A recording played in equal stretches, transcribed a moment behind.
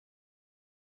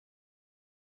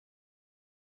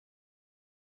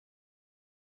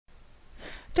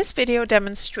This video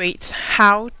demonstrates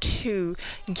how to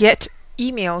get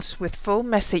emails with full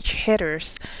message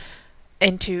headers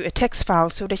into a text file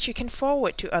so that you can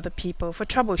forward to other people for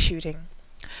troubleshooting.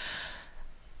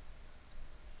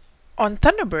 On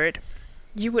Thunderbird,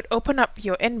 you would open up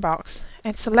your inbox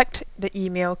and select the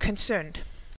email concerned.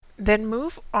 Then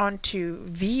move on to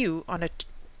View on a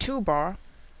toolbar.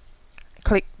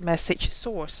 Click Message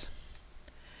Source.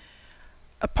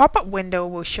 A pop-up window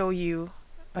will show you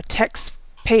a text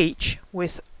page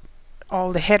with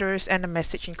all the headers and the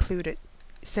message included.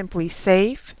 Simply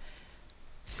save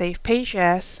page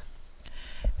as,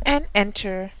 and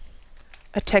enter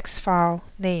a text file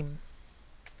name.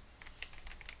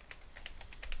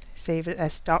 Save it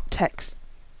as .text,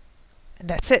 and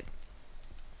that's it.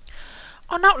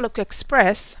 On Outlook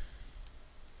Express,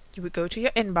 you would go to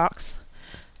your inbox,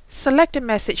 select the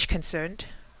message concerned,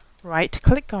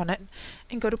 right-click on it,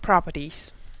 and go to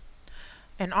Properties.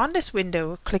 And on this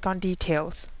window, click on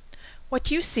Details. What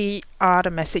you see are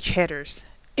the message headers.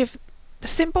 If the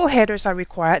simple headers are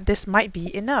required, this might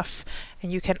be enough,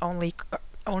 and you can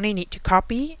only need to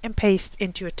copy and paste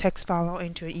into a text file or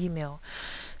into an email.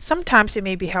 Sometimes it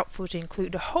may be helpful to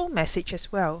include the whole message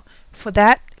as well. For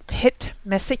that, hit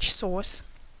Message Source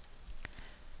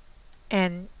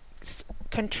and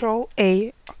Control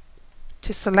A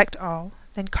to select all,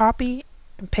 then copy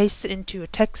and paste it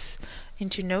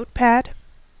into Notepad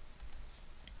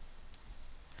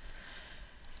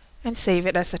and save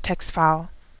it as a text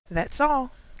file. That's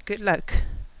all. Good luck.